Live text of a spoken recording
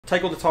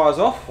take all the tyres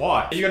off.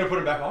 Why? Are you going to put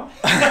them back on?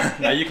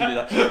 No, you can do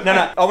that.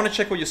 No, I want to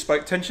check all your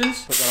spoke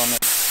tensions. Put that on there.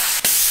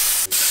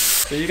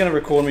 So you're going to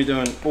record me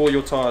doing all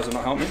your tyres and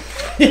not help me?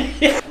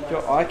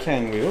 Your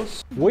ICAN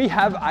wheels. We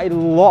have a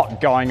lot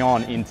going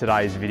on in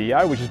today's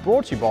video, which is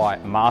brought to you by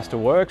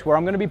Masterworks, where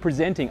I'm going to be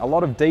presenting a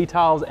lot of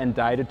details and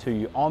data to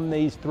you on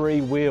these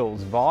 3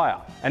 wheels via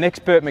an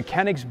expert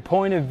mechanic's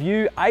point of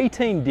view,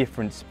 18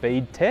 different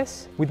speed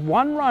tests, with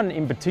one run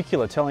in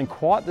particular telling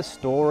quite the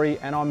story,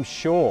 and I'm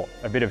sure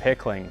a bit of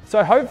heckling.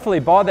 So hopefully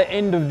by the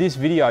end of this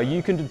video,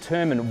 you can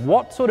determine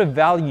what sort of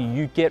value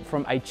you get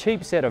from a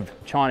cheap set of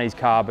Chinese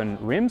carbon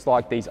rims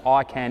like these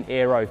ICAN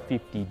Aero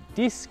 50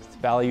 discs,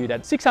 valued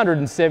at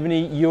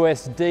 670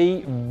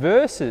 USD,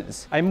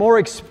 versus a more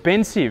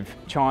expensive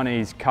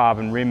Chinese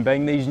carbon rim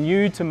being these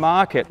new to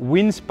market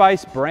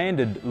Winspace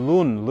branded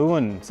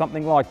Lun,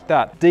 something like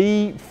that,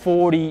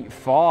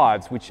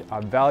 D45s, which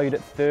are valued at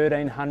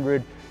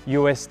 1300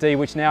 USD,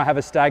 which now have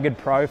a staggered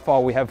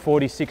profile. We have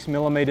 46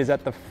 millimeters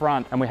at the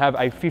front and we have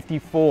a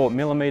 54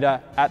 millimeter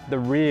at the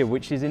rear,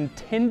 which is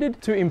intended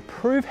to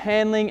improve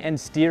handling and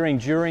steering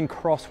during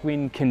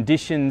crosswind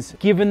conditions,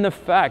 given the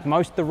fact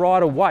most of the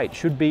rider weight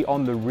should be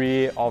on the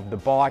rear of the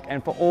bike.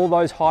 And for all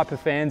those Hyper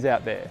fans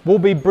out there, we'll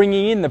be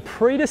bringing in the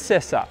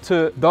predecessor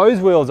to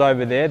those wheels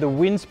over there, the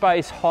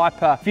Winspace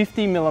Hyper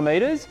 50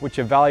 millimeters, which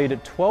are valued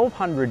at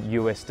 1200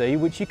 USD,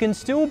 which you can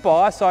still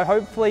buy. So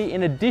hopefully,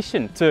 in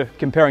addition to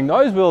comparing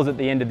those wheels at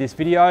the end of this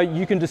video,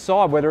 you can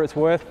decide whether it's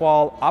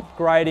worthwhile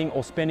upgrading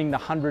or spending the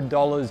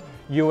 $100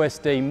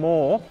 USD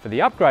more for the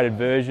upgraded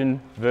version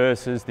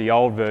versus the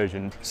old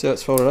version. So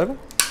let's fold it over.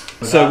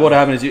 So what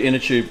happens is your inner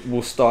tube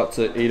will start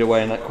to eat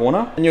away in that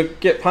corner and you'll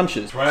get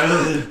punches.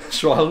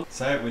 Schwalb.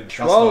 Say it with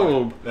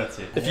Schwalb. That's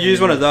it. If you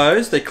use one of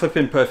those, they clip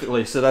in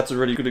perfectly. So that's a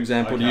really good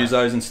example to use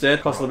those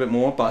instead. Cost a little bit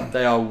more, but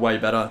they are way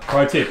better.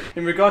 Pro tip.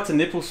 In regard to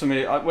nipples for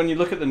me, when you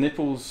look at the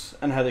nipples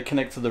and how they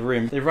connect to the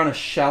rim, they run a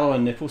shallower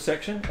nipple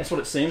section. That's what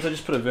it seems. I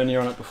just put a vernier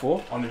on it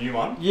before. On the new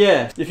one?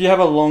 Yeah. If you have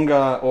a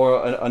longer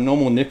or a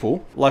normal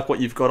nipple, like what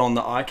you've got on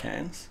the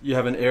ICANs, you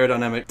have an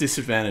aerodynamic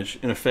disadvantage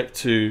in effect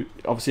to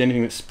obviously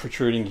anything that's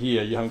protruding here.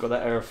 You haven't got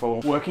that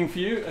aerofoil working for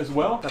you as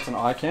well. That's an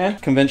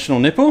ICAN. Conventional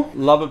nipple.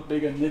 Love a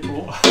bigger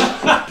nipple.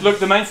 Look,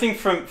 the main thing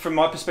from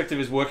my perspective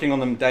is working on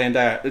them day in,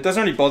 day out. It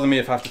doesn't really bother me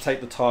if I have to take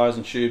the tyres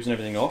and tubes and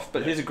everything off,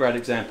 but here's a great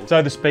example.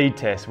 So the speed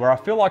test, where I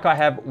feel like I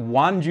have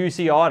one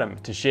juicy item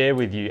to share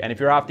with you. And if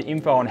you're after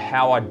info on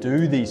how I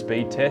do these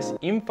speed tests,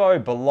 info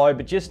below,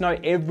 but just know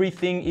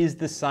everything is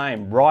the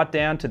same, right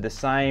down to the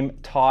same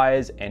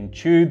tyres and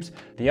tubes.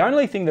 The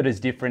only thing that is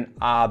different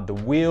are the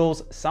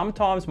wheels,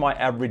 sometimes my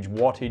average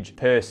wattage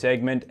per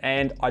segment,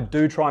 and I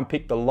do try and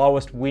pick the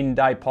lowest wind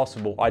day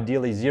possible,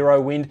 ideally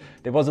 0 wind.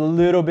 There was a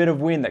little bit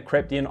of wind that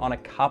crept in on a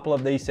couple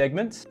of these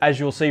segments. As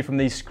you'll see from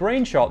these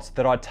screenshots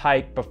that I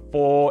take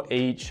before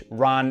each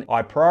run,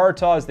 I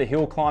prioritize the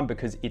hill climb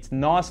because it's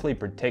nicely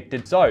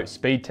protected. So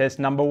speed test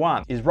number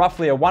 1 is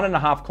roughly a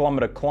 1.5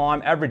 kilometer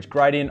climb, average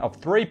gradient of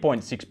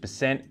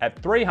 3.6% at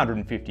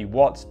 350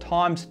 watts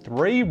times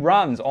 3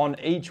 runs on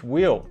each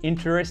wheel.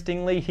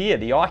 Interestingly here,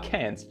 the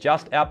ICANs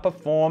just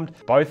outperformed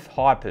both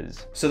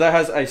Hypers. So that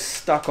has a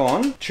stuck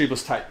on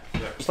tubeless tape.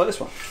 Yep. Just like this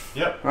one.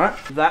 Yep. Right?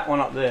 That one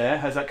up there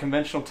has that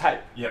conventional tape.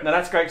 Yep. Now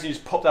that's great because you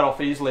just pop that off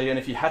easily, and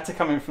if you had to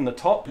come in from the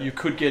top, you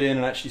could get in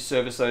and actually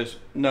service those,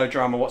 no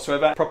drama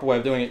whatsoever. The proper way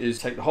of doing it is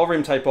take the whole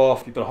rim tape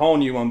off, you put a whole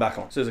new one back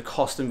on. So there's a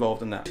cost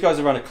involved in that. These guys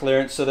are running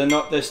clearance, so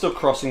they're still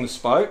crossing the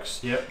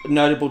spokes. Yep. A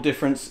notable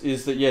difference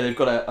is that, yeah, they've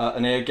got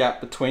an air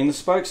gap between the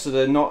spokes, so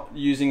they're not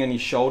using any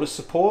shoulder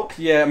support.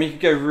 Yeah, I mean, you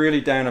could go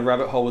really down a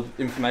rabbit hole with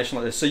information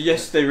like this. So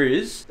yes, there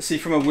is. See,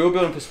 from a wheel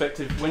building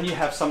perspective, when you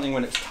have something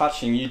when it's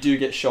touching, you do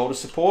get shoulder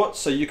support,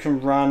 so you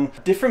can run a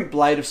different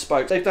blade of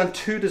spokes. They've done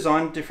 2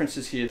 design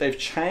differences here. They've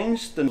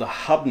changed the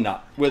hub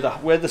nut,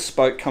 where the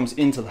spoke comes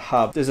into the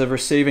hub. There's a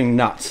receiving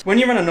nut. When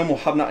you run a normal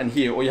hub nut in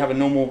here, or you have a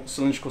normal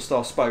cylindrical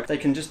style spoke, they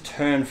can just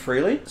turn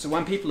freely. So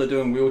when people are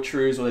doing wheel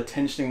trues, or they're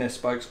tensioning their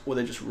spokes, or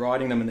they're just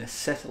riding them and they're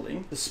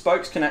settling, the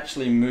spokes can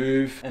actually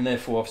move and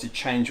therefore obviously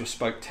change your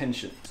spoke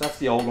tension. So that's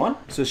the old one.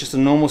 So it's just a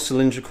normal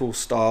cylindrical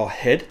style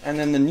head. And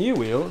then the new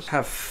wheels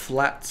have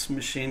flats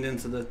machined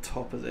into the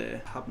top of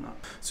their hub nut.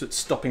 So it's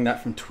stopping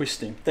that from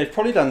twisting. They've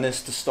probably done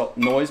this to stop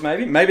noise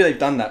maybe. Maybe they've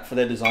done that for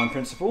their design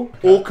principle.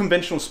 All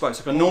conventional spokes,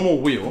 like a normal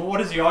wheel. Well, what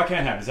does the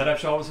ICAN have? Does that have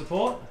shoulder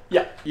support?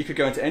 Yeah, you could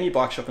go into any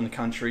bike shop in the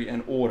country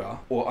and order,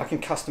 or I can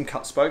custom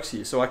cut spokes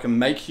here. So I can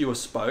make you a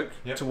spoke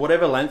to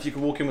whatever length. You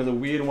can walk in with a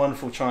weird,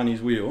 wonderful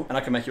Chinese wheel and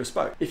I can make you a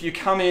spoke. If you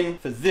come in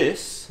for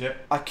this,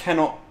 I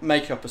cannot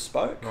make up a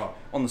spoke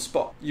on the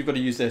spot. You've got to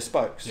use their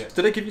spokes.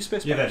 Do they give you spare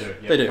spokes? Yeah, they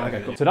do. They do,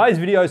 okay, cool. Today's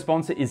video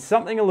sponsor is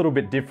something a little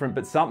bit different,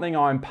 but something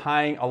I'm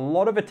paying a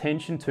lot of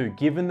attention to,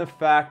 given the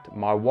fact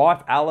my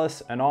wife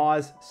Alice and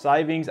I's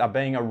savings are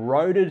being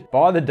eroded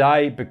by the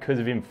day because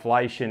of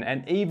inflation.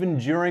 And even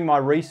during my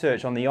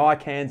research on the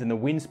ICANs and the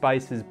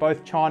Winspaces,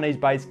 both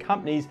Chinese-based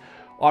companies,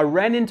 I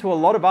ran into a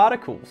lot of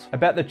articles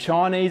about the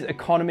Chinese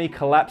economy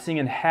collapsing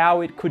and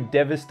how it could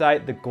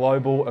devastate the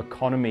global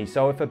economy.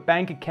 So if a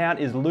bank account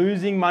is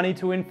losing money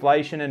to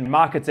inflation and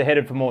markets are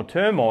headed for more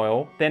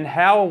turmoil, then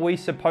how are we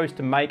supposed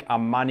to make our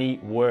money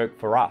work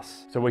for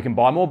us? So we can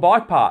buy more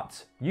bike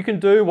parts. You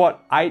can do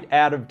what 8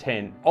 out of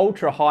 10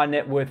 ultra high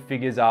net worth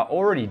figures are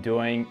already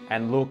doing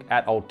and look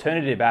at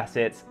alternative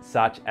assets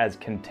such as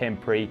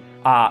contemporary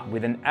art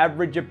with an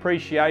average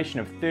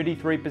appreciation of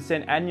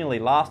 33% annually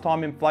last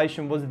time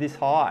inflation was this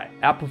high,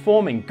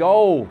 outperforming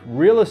gold,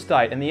 real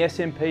estate and the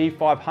S&P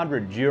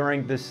 500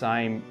 during the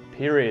same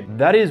period.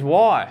 That is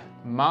why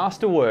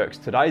Masterworks,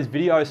 today's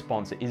video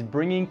sponsor, is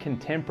bringing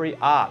contemporary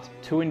art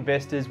to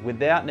investors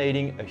without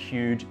needing a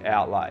huge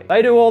outlay.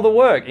 They do all the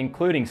work,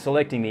 including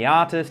selecting the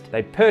artist,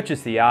 they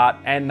purchase the art,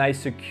 and they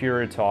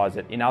securitize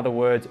it. In other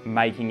words,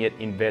 making it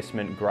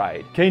investment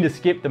grade. Keen to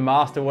skip the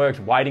Masterworks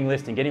waiting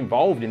list and get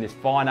involved in this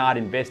fine art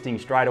investing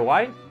straight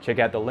away? Check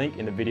out the link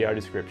in the video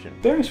description.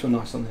 Bearings feel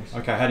nice on these.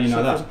 Okay, how do you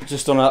know that?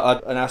 Just on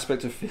an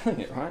aspect of feeling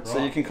it, right? So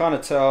you can kind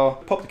of tell.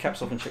 Pop the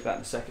caps off and check that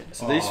in a second.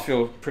 So these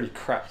feel pretty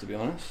crap, to be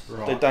honest.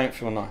 Right. They don't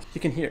feel nice.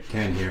 You can hear it.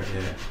 Can hear it,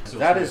 yeah.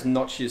 That is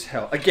notchy as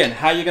hell. Again,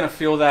 how you're going to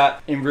feel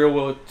that in real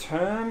world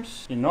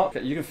terms, you're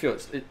not. You can feel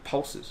it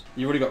pulses.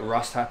 You've already got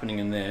rust happening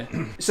in there.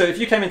 So if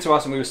you came into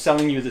us and we were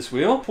selling you this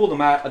wheel, pull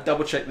them out, I'd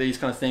double check these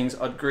kind of things,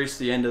 I'd grease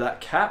the end of that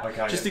cap,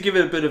 just to give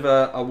it a bit of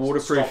a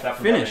waterproof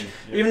finish.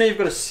 Even though you've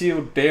got a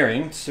sealed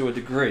bearing to a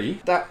degree,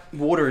 that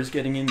water is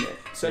getting in there.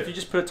 So if you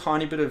just put a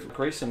tiny bit of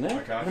grease in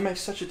there, it makes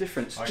such a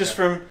difference just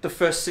from the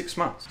first 6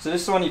 months. So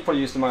this is the one you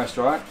probably use the most,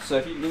 right? So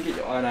if you can get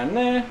your eye down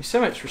there, there's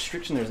so much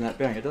restriction there is in that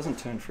bearing, it doesn't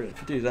turn free.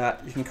 If you do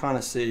that, you can kind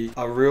of see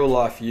a real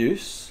life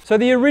use. So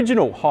the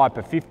original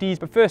Hyper 50s,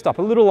 but first up,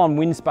 a little on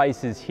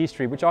Winspace's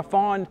history, which I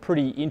find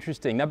pretty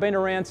interesting. They've been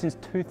around since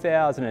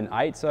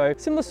 2008, so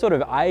similar sort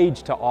of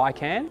age to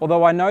ICAN,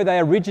 although I know they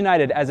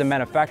originated as a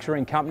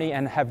manufacturing company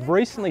and have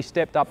recently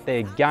stepped up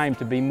their game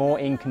to be more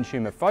in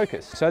consumer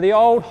focused. So the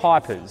old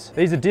Hypers,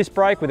 these are disc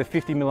brake with a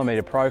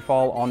 50mm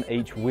profile on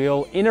each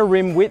wheel, inner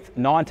rim width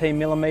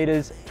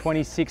 19mm,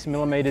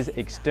 26mm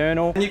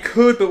external. And you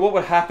could, but what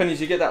would happen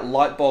is you get that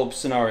light bulb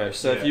scenario.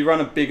 So if you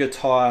run a bigger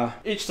tire,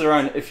 each their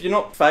own, if you're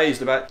not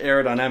phased about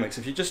aerodynamics,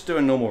 if you're just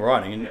doing normal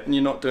riding and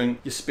you're not doing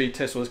your speed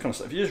test, all this kind of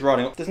stuff, if you're just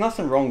riding, there's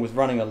nothing wrong with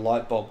running a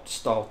light bulb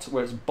style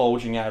where it's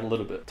bulging out a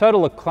little bit.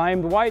 Total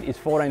acclaimed weight is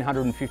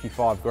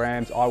 1,455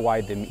 grams. I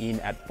weighed them in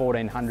at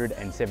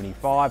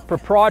 1,475.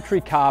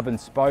 Proprietary carbon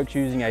spokes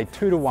using a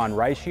 2-to-1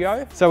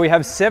 ratio. So we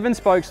have 7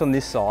 spokes on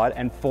this side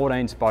and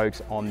 14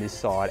 spokes on this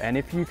side. And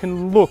if you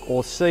can look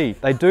or see,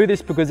 they do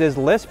this because there's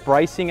less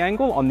bracing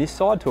angle on this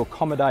side to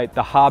accommodate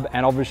the hub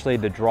and obviously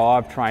the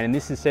drivetrain. And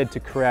this is said to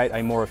create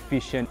a more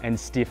efficient and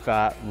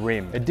stiffer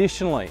rim.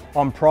 Additionally,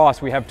 on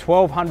price, we have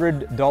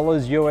 $1,200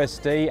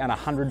 USD and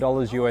 $100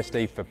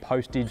 USD for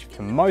postage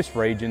to most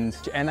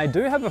regions. And they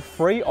do have a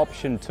free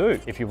option too,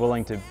 if you're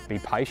willing to be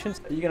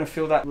patient. Are you going to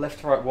feel that left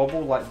to right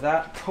wobble like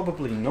that?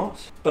 Probably not,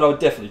 but I would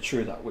definitely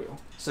true that wheel.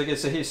 So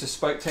here's the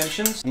spoke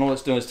tensions, and all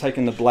it's doing is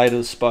taking the blade of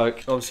the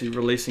spoke, obviously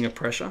releasing a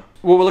pressure.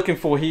 What we're looking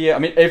for here, I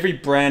mean, every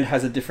brand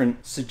has a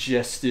different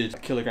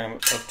suggested kilogram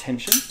of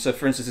tension. So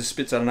for instance, this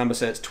spits out a number,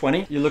 say it's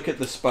 20. You look at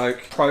the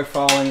spoke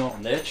profiling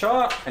on their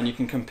chart, and you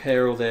can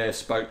compare all their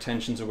spoke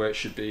tensions to where it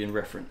should be in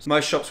reference.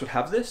 Most shops would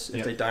have this.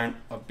 If they don't,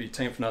 I'd be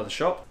teaming for another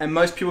shop. And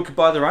most people could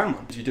buy their own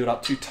one. If you do it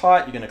up too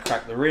tight, you're going to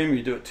crack the rim.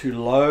 You do it too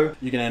low,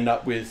 you're going to end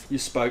up with your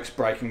spokes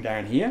breaking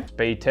down here.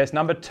 Speed test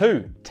number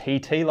 2,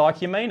 TT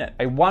like you mean it.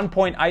 A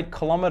 1.8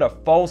 kilometer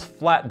false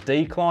flat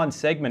decline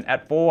segment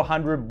at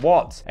 400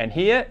 watts. And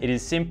here it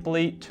is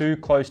simply too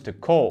close to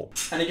call.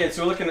 And again,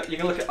 so you can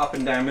look at up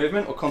and down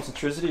movement or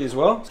concentricity as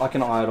well. I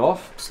can eye it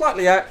off.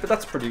 Slightly out, but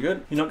that's pretty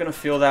good. You're not going to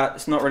feel that.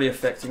 It's not really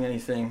affecting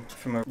anything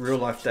from a real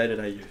life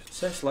day-to-day use.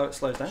 So slow, it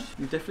slows down. You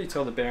can definitely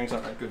tell the bearings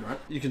aren't that good, right?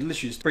 You can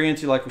literally just bring it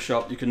into your local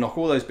shop. You can knock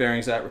all those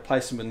bearings out,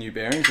 replace them with new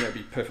bearings, and it'll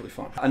be perfectly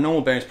fine. A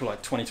normal bearing's probably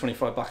like 20,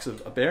 25 bucks a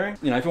bearing.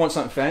 You know, if you want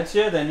something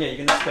fancier, then yeah,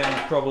 you're going to spend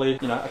probably,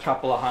 you know, a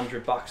couple of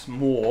 $100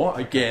 more.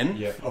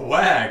 Again, a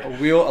wag, a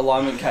wheel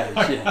alignment cage.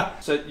 Yeah.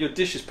 So your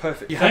dish is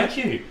perfect. Thank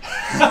you.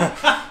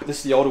 This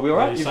is the older wheel,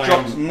 right? You've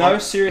dropped no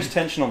serious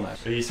tension on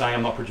those. Are you saying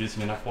I'm not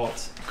producing enough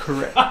watts?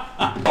 Correct.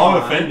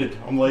 I'm offended.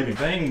 I'm leaving.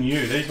 Being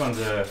new, these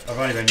ones I've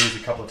only been used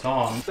a couple of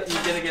times. But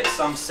you're going to get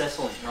some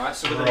settling, right?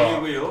 So with a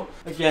new wheel,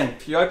 again,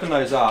 if you open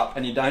those up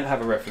and you don't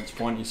have a reference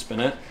point, you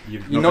spin it,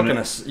 you're not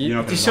going to. Do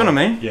you see what I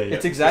mean? Yeah, yeah.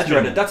 It's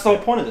exaggerated. That's the whole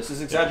point of this.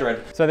 It's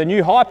exaggerated. So the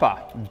new Hyper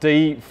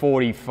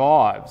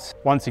D45s.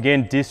 Once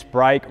again, disc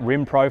brake,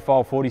 rim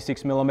profile,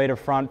 46mm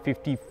front,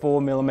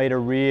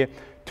 54mm rear,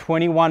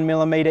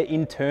 21mm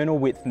internal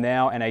width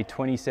now and a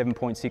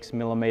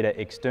 27.6mm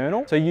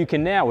external. So you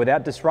can now,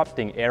 without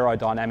disrupting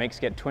aerodynamics,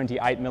 get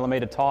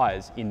 28mm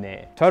tyres in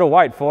there. Total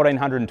weight,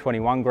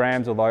 1,421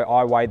 grams, although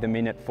I weighed them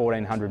in at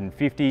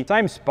 1,450.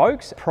 Same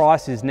spokes.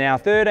 Price is now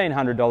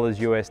 $1,300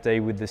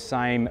 USD with the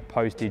same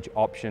postage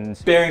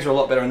options. Bearings are a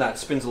lot better than that. It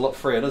spins a lot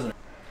freer, doesn't it?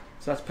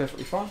 So that's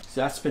perfectly fine.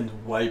 So that spins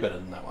way better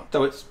than that one.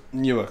 So it's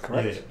newer,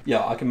 correct? Yeah.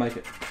 Yeah, I can make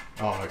it.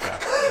 Oh, okay.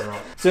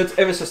 Right. So it's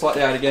ever so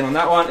slightly out again on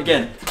that one.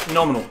 Again,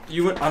 nominal.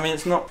 You would, I mean,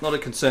 it's not a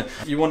concern.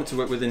 You want it to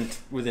work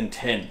within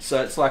 10.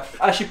 So it's like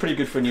actually pretty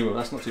good for a new wheel.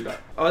 That's not too bad.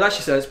 I would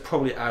actually say it's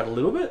probably out a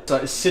little bit. So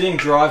it's sitting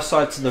drive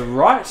side to the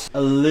right,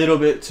 a little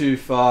bit too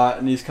far,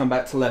 and needs to come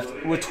back to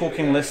left. We're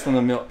talking less than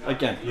a mil.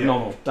 Again,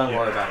 nominal. Don't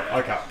worry about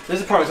it. Okay.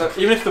 There's a problem. So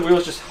even if the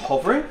wheel's just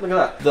hovering, look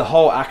at that. The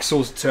whole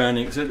axle's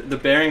turning. So the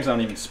bearings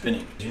aren't even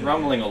spinning. It's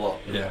rumbling a lot.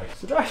 Yeah.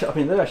 So they're actually, I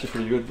mean, they're actually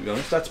pretty good, to be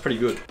honest. That's pretty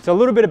good. So a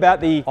little bit about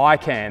the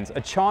ICANs,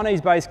 a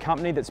Chinese-based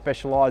company that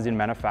specialises in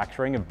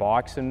manufacturing of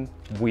bikes and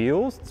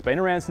wheels. It's been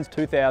around since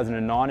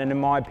 2009 and in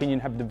my opinion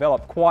have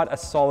developed quite a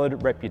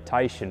solid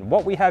reputation.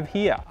 What we have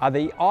here are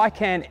the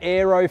ICAN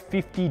Aero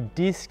 50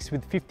 discs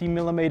with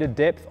 50mm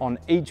depth on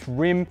each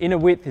rim. Inner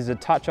width is a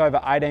touch over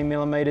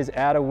 18mm,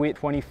 outer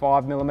width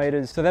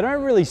 25mm. So they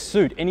don't really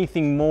suit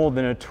anything more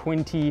than a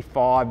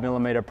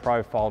 25mm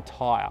profile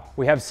tyre.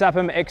 We have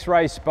SAPM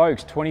X-ray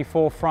spokes,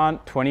 24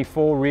 front,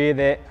 24 rear.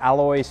 They're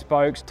alloy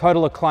spokes.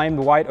 Total acclaimed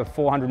weight of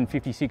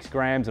 456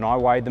 grams and I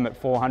weighed them at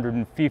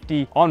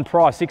 450. On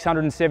price,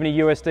 670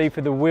 USD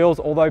for the wheels,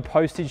 although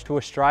postage to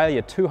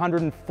Australia,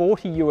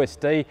 240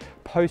 USD,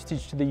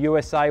 postage to the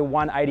USA,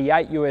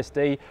 188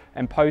 USD,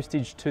 and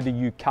postage to the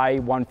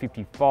UK,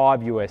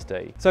 155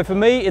 USD. So for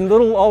me, in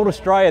little old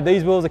Australia,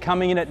 these wheels are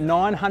coming in at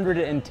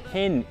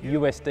 910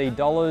 USD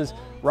dollars,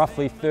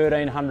 roughly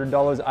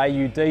 $1,300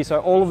 AUD.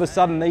 So all of a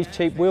sudden, these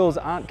cheap wheels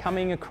aren't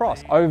coming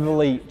across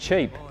overly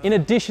cheap. In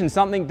addition,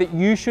 something that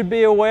you should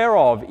be aware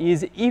of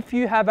is if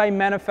you have a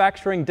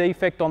manufacturing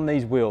defect on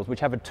these wheels,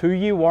 which have a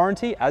 2-year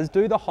warranty, as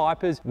do the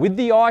Hypers, with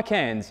the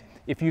ICANs,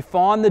 if you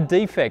find the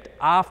defect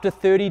after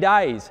 30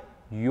 days,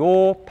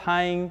 you're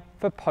paying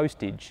for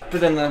postage.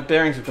 But then the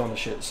bearings have gone to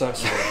shit, so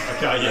it's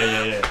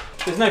Okay, yeah.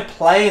 there's no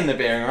play in the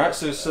bearing, right?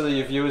 So that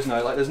your viewers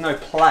know, like there's no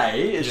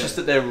play, it's just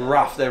that they're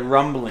rough, they're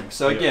rumbling.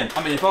 So again,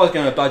 I mean, if I was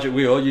going to a budget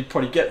wheel, you'd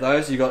probably get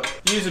those. You've got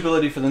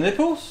usability for the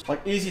nipples,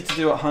 like easy to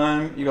do at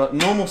home. You've got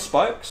normal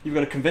spokes. You've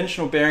got a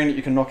conventional bearing that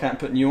you can knock out and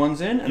put new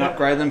ones in and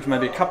upgrade them for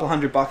maybe a couple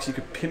 $100. You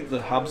could pimp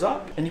the hubs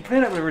up and you put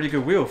it up with a really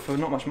good wheel for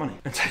not much money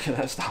and taking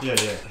that stuff. Yeah.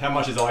 How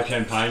much is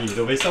ICAN paying you?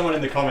 There'll be someone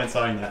in the comments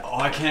saying that.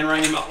 ICAN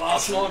rang him up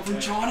last night from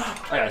China.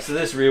 Okay, so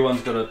this rear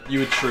one's got you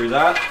would true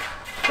that.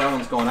 That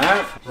one's gone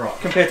out. Right.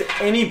 Compared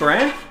to any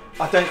brand,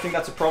 I don't think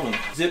that's a problem.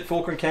 Zip,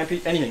 Quarq and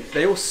Campy, anything.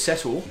 They all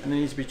settle and they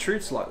need to be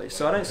trued slightly.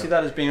 So I don't see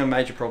that as being a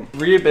major problem.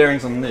 Rear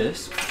bearings on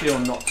this feel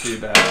not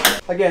too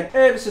bad. Again,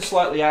 ever so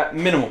slightly out,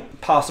 minimal.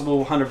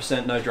 Passable,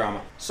 100%, no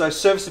drama. So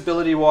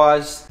serviceability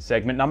wise.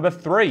 Segment number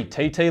 3,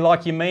 TT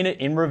like you mean it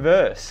in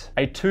reverse.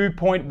 A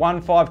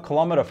 2.15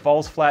 kilometre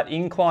false flat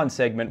incline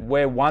segment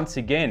where once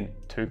again,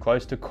 too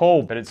close to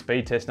call, but it's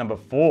speed test number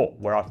 4,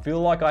 where I feel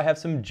like I have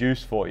some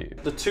juice for you.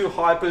 The 2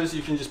 Hypers,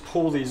 you can just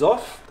pull these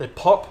off. They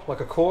pop like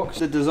a cork.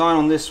 The design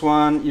on this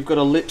one, you've got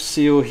a lip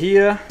seal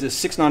here. It's a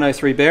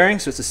 6903 bearing,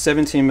 so it's a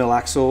 17mm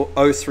axle,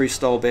 03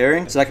 style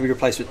bearing. So that can be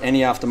replaced with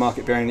any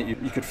aftermarket bearing that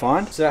you could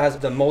find. So it has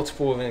the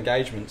multiple of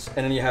engagements,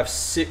 and then you have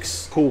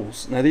 6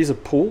 pulls. Now these are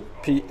pull,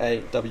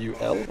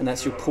 P-A-W-L, and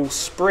that's your pull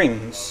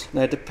springs.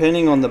 Now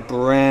depending on the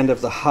brand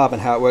of the hub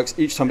and how it works,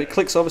 each time it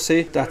clicks,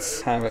 obviously,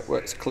 that's how it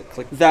works, click,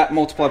 click. That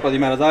multiplied by the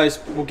amount of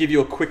those will give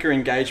you a quicker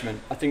engagement.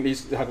 I think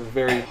these have a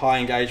very high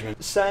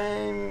engagement.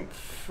 Same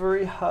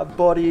free hub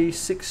body,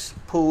 6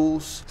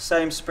 pulls,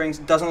 same springs.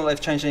 Doesn't look like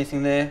they've changed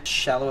anything there.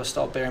 Shallower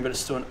style bearing, but it's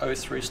still an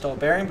 03 style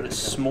bearing, but it's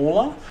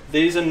smaller.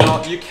 These are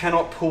not, you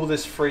cannot pull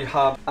this free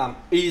hub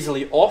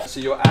easily off, so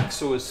your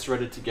axle is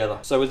threaded together.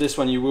 So with this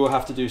one, you will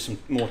have to do some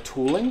more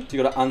tooling. So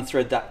you got to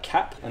unthread that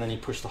cap, and then you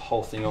push the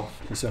whole thing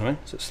off. You see what I mean?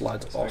 So it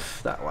slides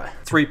off that way.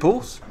 3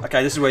 pulls.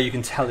 Okay, this is where you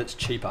can tell it's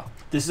cheaper.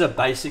 This is a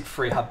basic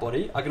free hub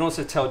body. I can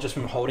also tell just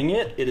from holding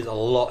it, it is a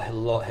lot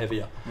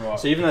heavier. Right.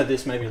 So even though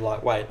this may be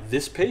lightweight,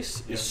 this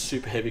piece is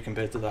super heavy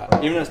compared to that.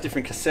 Even though it's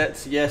different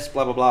cassettes, yes,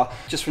 blah, blah, blah.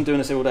 Just from doing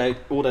this all day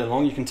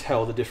long, you can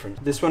tell the difference.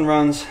 This one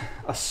runs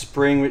a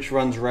spring which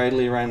runs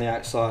radially around the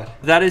outside.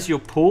 That is your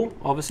pull.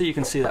 Obviously, you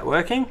can see that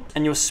working.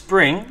 And your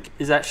spring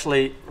is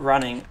actually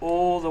running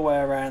all the way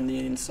around the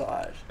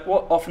inside.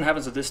 What often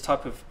happens with this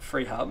type of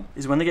free hub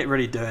is when they get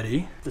really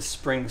dirty, the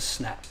springs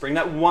snap.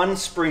 That one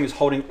spring is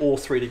holding all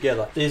 3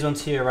 together. These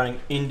ones here are running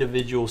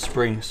individual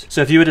springs.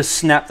 So if you were to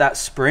snap that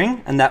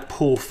spring and that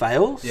pull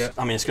fails,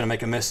 I mean, it's going to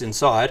make a mess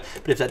inside,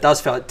 but if that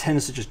does fail, it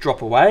tends to just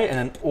drop away and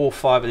then all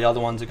 5 of the other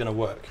ones are going to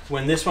work.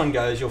 When this one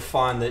goes, you'll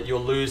find that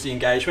you'll lose the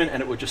engagement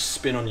and it will just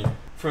spin on you.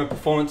 From a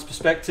performance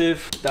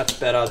perspective, that's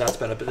better,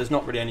 but there's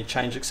not really any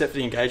change except for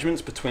the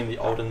engagements between the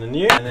old and the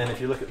new. And then if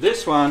you look at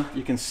this one,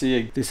 you can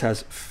see this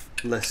has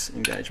less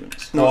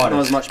engagements. Not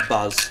as much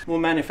buzz. More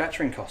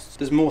manufacturing costs.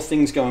 There's more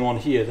things going on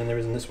here than there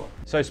is in this one.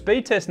 So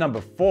speed test number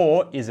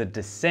 4 is a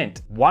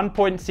descent.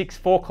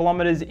 1.64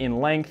 kilometers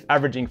in length,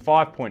 averaging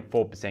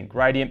 5.4%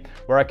 gradient,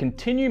 where I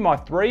continue my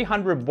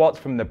 300 watts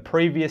from the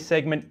previous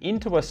segment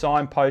into a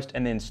signpost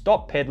and then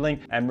stop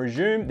pedaling and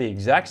resume the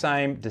exact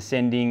same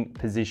descending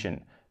position.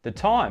 the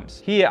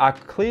times here are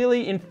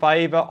clearly in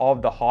favor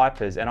of the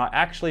Hypers, and I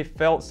actually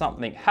felt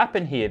something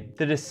happen here.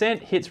 The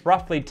descent hits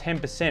roughly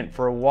 10%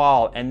 for a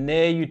while, and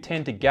there you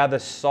tend to gather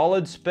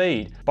solid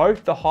speed.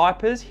 Both the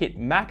Hypers hit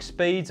max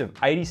speeds of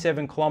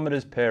 87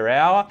 kilometers per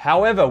hour.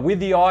 However, with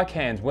the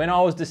ICANs, when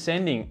I was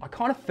descending, I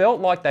kind of felt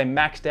like they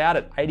maxed out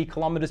at 80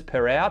 kilometers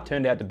per hour.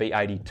 Turned out to be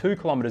 82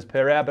 kilometers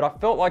per hour, but I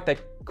felt like they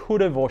could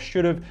have or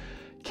should have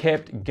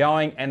kept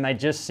going, and they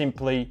just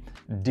simply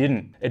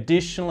didn't.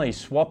 Additionally,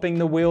 swapping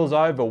the wheels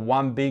over,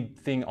 one big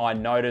thing I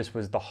noticed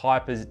was the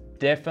Hypers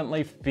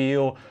definitely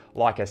feel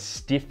like a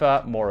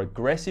stiffer, more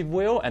aggressive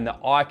wheel, and the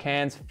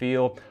ICANs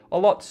feel a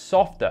lot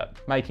softer,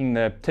 making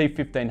the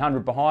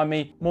T1500 behind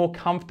me more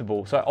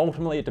comfortable. So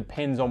ultimately it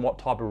depends on what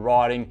type of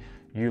riding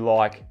you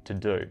like to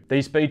do.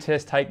 These speed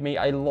tests take me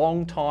a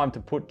long time to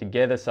put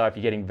together, so if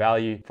you're getting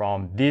value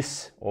from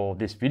this or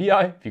this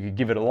video, if you could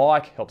give it a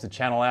like, helps the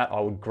channel out, I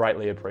would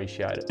greatly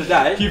appreciate it.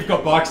 Today, You've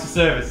got bikes to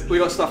service. we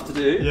got stuff to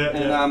do, Yeah,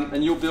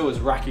 and your bill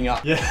is racking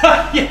up. Yeah.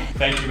 Yeah.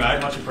 Thank you,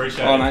 mate. Much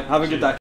appreciated. All right, mate. Have a good day.